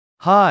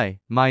Hi,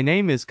 my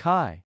name is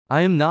Kai.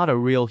 I am not a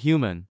real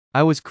human.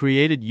 I was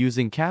created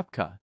using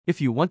Capcut.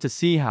 If you want to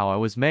see how I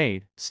was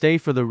made, stay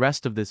for the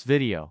rest of this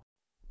video.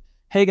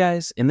 Hey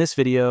guys, in this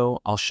video,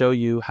 I'll show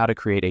you how to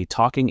create a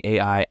talking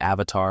AI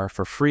avatar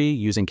for free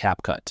using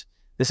Capcut.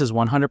 This is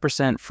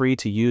 100% free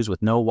to use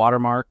with no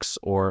watermarks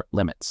or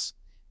limits.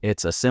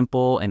 It's a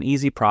simple and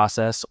easy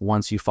process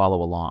once you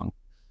follow along.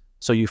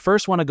 So you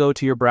first want to go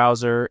to your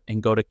browser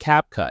and go to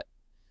Capcut.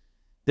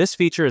 This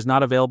feature is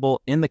not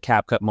available in the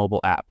Capcut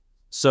mobile app.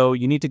 So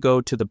you need to go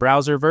to the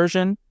browser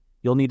version.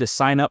 You'll need to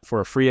sign up for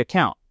a free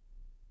account.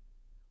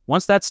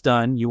 Once that's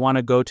done, you want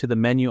to go to the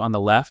menu on the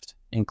left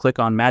and click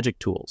on Magic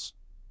Tools.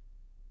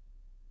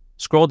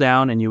 Scroll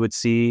down and you would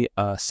see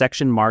a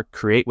section marked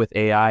Create with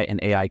AI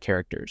and AI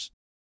Characters.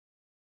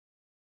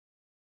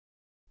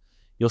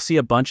 You'll see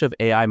a bunch of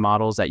AI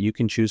models that you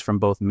can choose from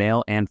both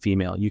male and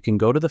female. You can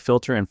go to the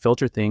filter and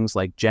filter things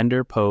like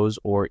gender, pose,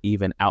 or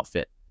even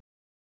outfit.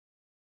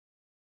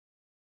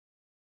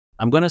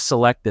 I'm going to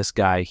select this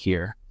guy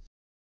here.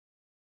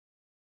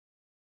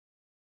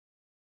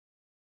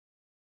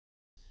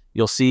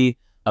 You'll see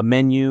a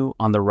menu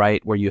on the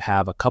right where you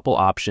have a couple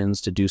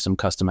options to do some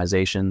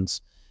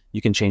customizations.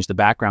 You can change the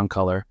background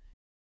color.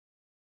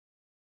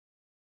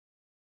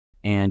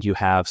 And you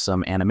have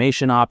some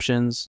animation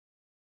options.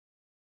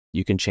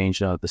 You can change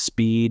the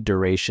speed,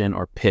 duration,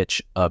 or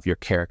pitch of your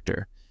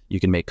character.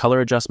 You can make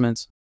color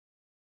adjustments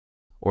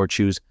or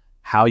choose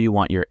how you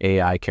want your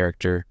AI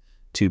character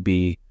to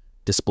be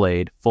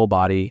displayed, full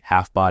body,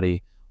 half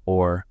body,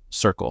 or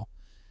circle.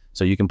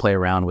 So you can play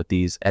around with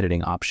these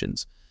editing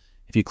options.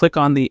 If you click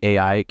on the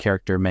AI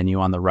character menu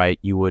on the right,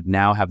 you would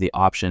now have the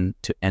option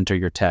to enter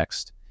your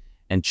text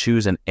and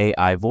choose an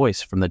AI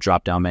voice from the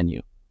drop-down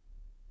menu.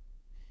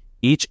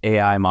 Each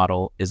AI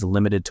model is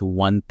limited to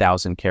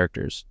 1,000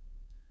 characters,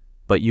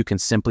 but you can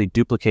simply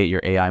duplicate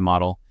your AI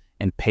model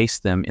and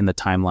paste them in the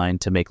timeline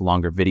to make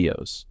longer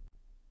videos.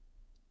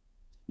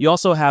 You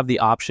also have the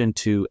option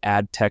to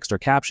add text or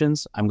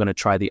captions. I'm going to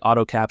try the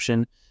auto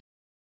caption.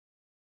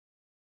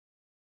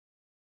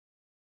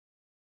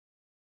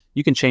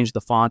 You can change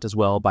the font as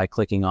well by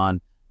clicking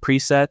on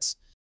Presets.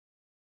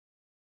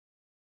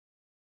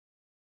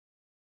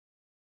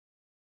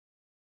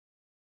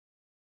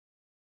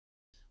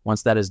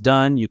 Once that is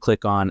done, you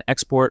click on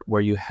Export,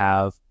 where you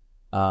have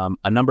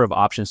a number of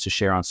options to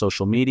share on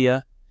social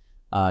media.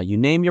 You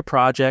name your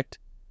project,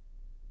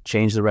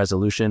 change the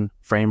resolution,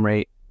 frame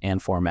rate,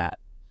 and format.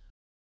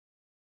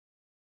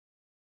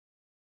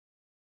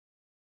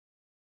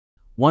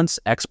 Once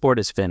export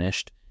is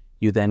finished,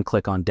 you then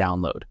click on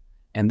Download.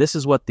 And this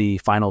is what the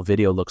final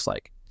video looks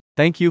like.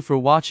 Thank you for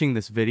watching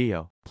this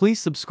video. Please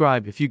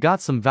subscribe if you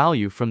got some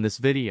value from this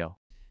video.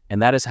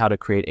 And that is how to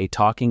create a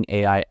talking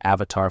AI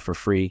avatar for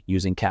free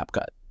using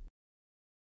Capcut.